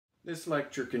This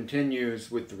lecture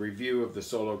continues with the review of the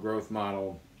Solow growth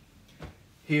model.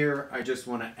 Here, I just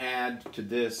want to add to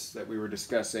this that we were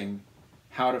discussing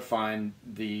how to find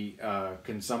the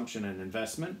consumption and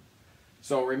investment.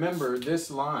 So remember,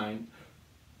 this line,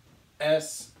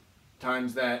 S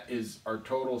times that is our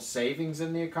total savings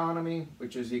in the economy,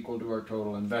 which is equal to our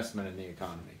total investment in the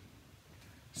economy.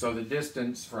 So the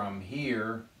distance from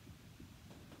here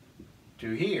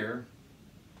to here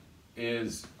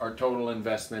is our total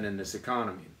investment in this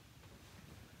economy.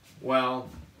 Well,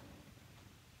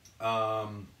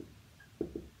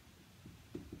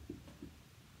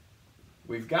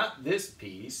 we've got this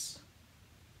piece.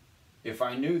 If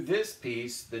I knew this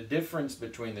piece, the difference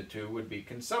between the two would be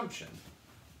consumption.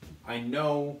 I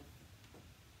know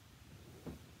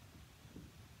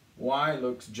y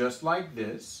looks just like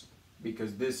this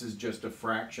because this is just a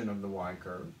fraction of the y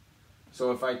curve.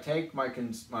 So if I take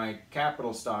my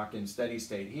capital stock in steady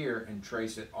state here and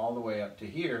trace it all the way up to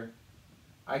here,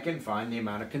 I can find the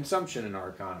amount of consumption in our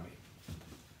economy.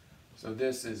 So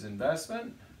this is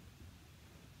investment,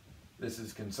 this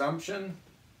is consumption,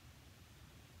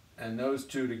 and those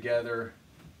two together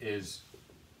is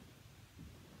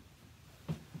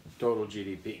total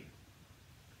GDP.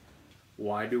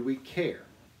 Why do we care?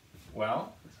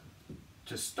 Well,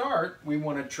 to start, we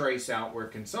want to trace out where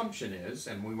consumption is,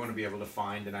 and we want to be able to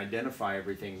find and identify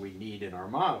everything we need in our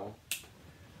model.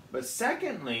 But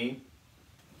secondly,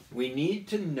 we need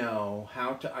to know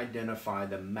how to identify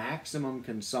the maximum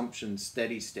consumption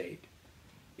steady state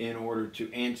in order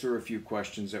to answer a few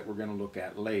questions that we're going to look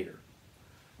at later.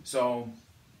 So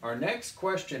our next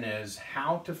question is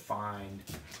how to find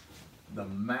the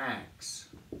max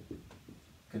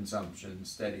consumption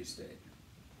steady state.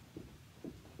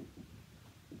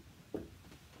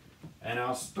 And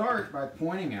I'll start by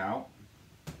pointing out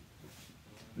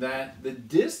that the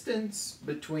distance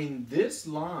between this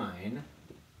line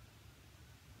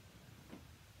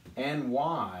and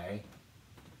y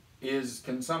is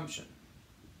consumption.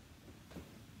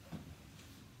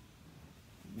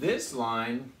 This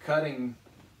line cutting,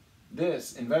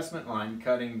 this investment line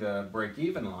cutting the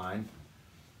break-even line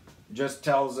just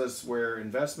tells us where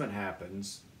investment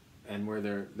happens and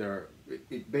where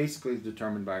it basically is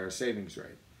determined by our savings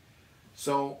rate.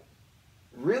 So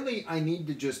really I need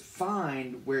to just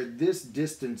find where this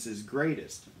distance is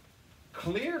greatest.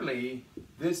 Clearly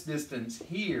this distance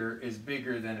here is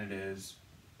bigger than it is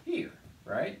here,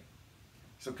 right?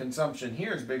 So consumption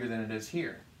here is bigger than it is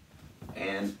here.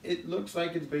 And it looks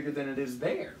like it's bigger than it is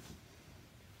there.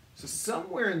 So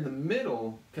somewhere in the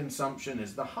middle, consumption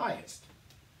is the highest.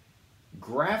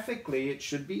 Graphically, it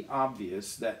should be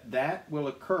obvious that that will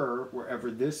occur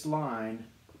wherever this line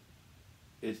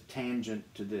is tangent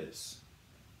to this.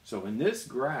 So in this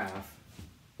graph,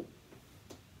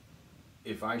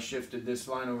 if I shifted this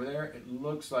line over there, it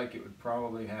looks like it would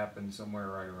probably happen somewhere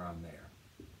right around there.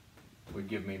 It would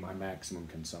give me my maximum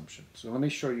consumption. So let me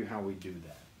show you how we do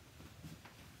that.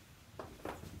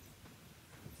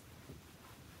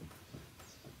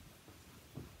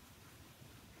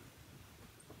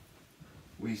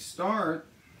 We start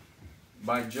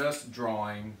by just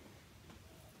drawing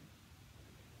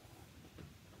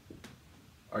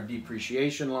our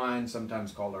depreciation line,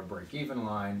 sometimes called our break-even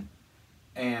line,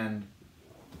 and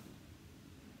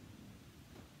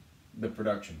the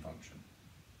production function.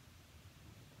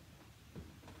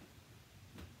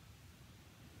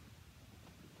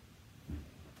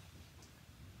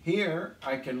 Here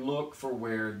I can look for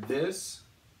where this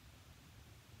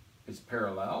is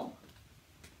parallel,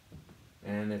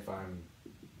 and if I'm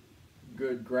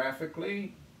good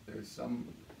graphically, it's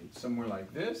somewhere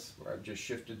like this where I've just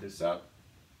shifted this up.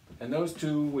 And those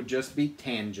two would just be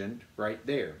tangent right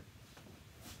there.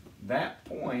 That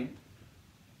point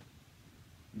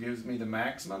gives me the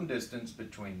maximum distance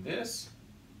between this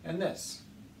and this.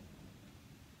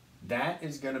 That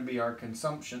is going to be our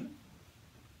consumption,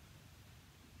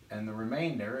 and the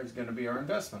remainder is going to be our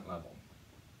investment level.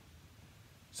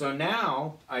 So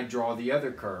now I draw the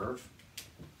other curve.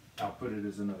 I'll put it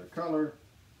as another color.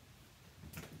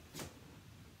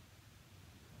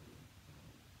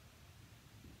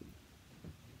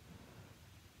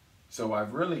 So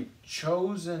I've really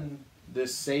chosen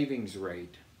this savings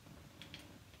rate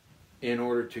in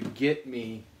order to get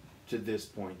me to this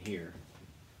point here.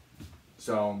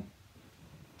 So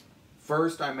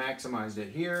first I maximized it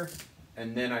here,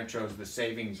 and then I chose the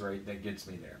savings rate that gets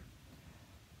me there.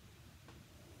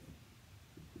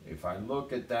 If I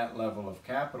look at that level of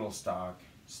capital stock,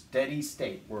 steady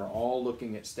state, we're all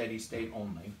looking at steady state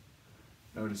only.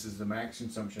 Notice is the max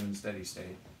consumption in steady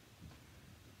state.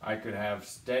 I could have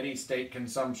steady state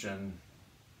consumption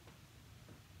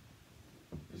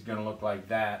is is going to look like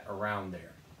that around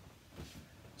there.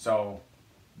 So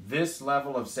this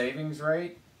level of savings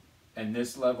rate and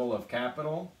this level of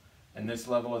capital and this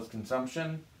level of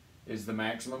consumption is the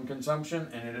maximum consumption,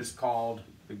 and it is called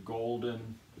the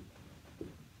golden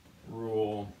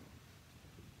rule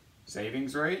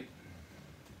savings rate,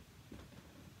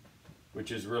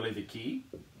 which is really the key.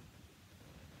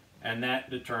 And that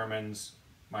determines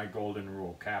my golden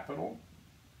rule capital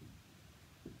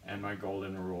and my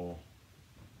golden rule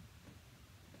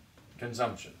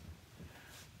consumption.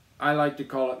 I like to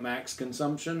call it max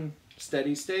consumption,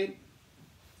 steady state.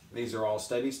 These are all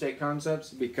steady state concepts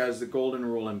because the golden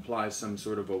rule implies some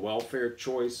sort of a welfare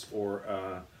choice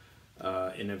or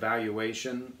an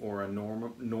evaluation or a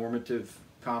normative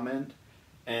comment,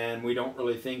 and we don't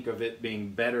really think of it being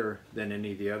better than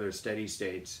any of the other steady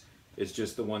states. It's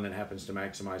just the one that happens to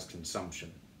maximize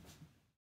consumption.